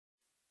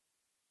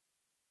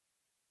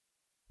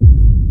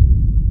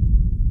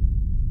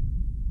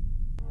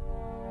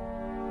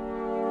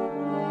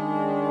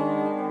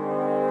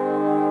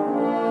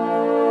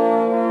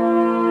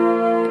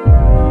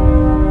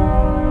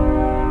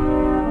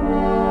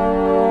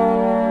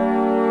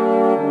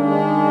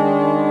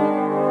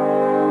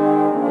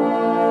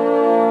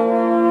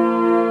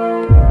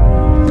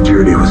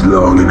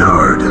long and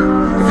hard,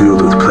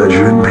 filled with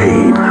pleasure and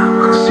pain,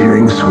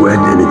 searing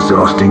sweat and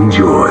exhausting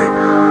joy.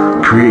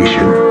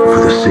 Creation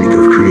for the sake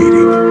of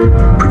creating,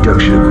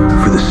 production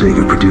for the sake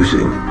of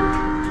producing.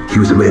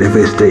 He was a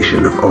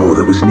manifestation of all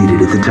that was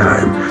needed at the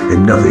time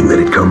and nothing that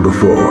had come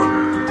before.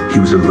 He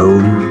was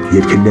alone,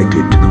 yet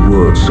connected to the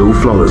world so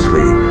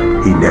flawlessly,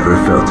 he never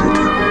felt it.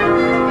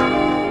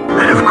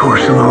 And of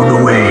course, along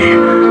the way,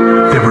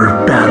 there were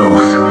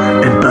battles,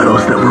 and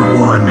battles that were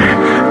won,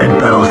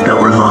 and battles that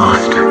were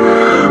lost.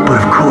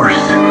 But of course,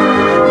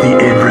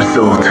 the end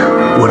result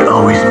would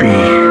always be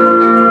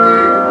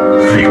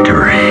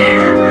victory.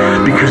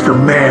 Because the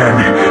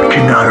man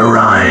cannot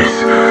arise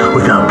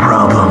without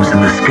problems in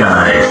the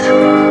skies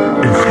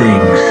and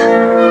things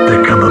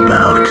that come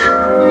about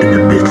in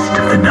the midst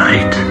of the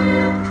night.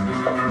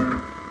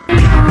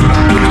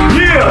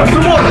 Yeah, so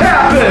what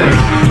happened?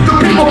 The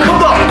people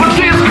come up, but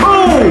see, it's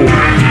cool.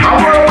 I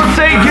would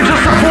say you're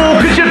just a fool,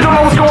 cause you don't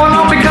know what's going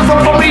on because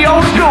I'm from the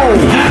old school.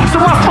 So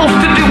what I'm supposed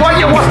to do while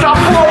you want to stop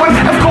flowing?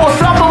 Of course,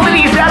 I'm the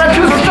these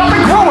attitudes are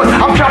stopping growing.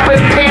 I'm dropping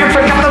pants,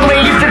 I got the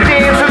ladies to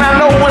dance, and I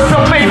know what's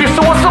up, baby,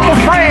 so what's up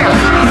with France?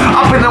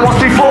 I've been there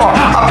once before,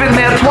 I've been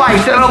there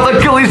twice, and all the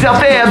girlies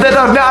out there that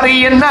are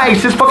naughty and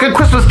nice. It's fucking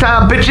Christmas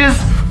time, bitches.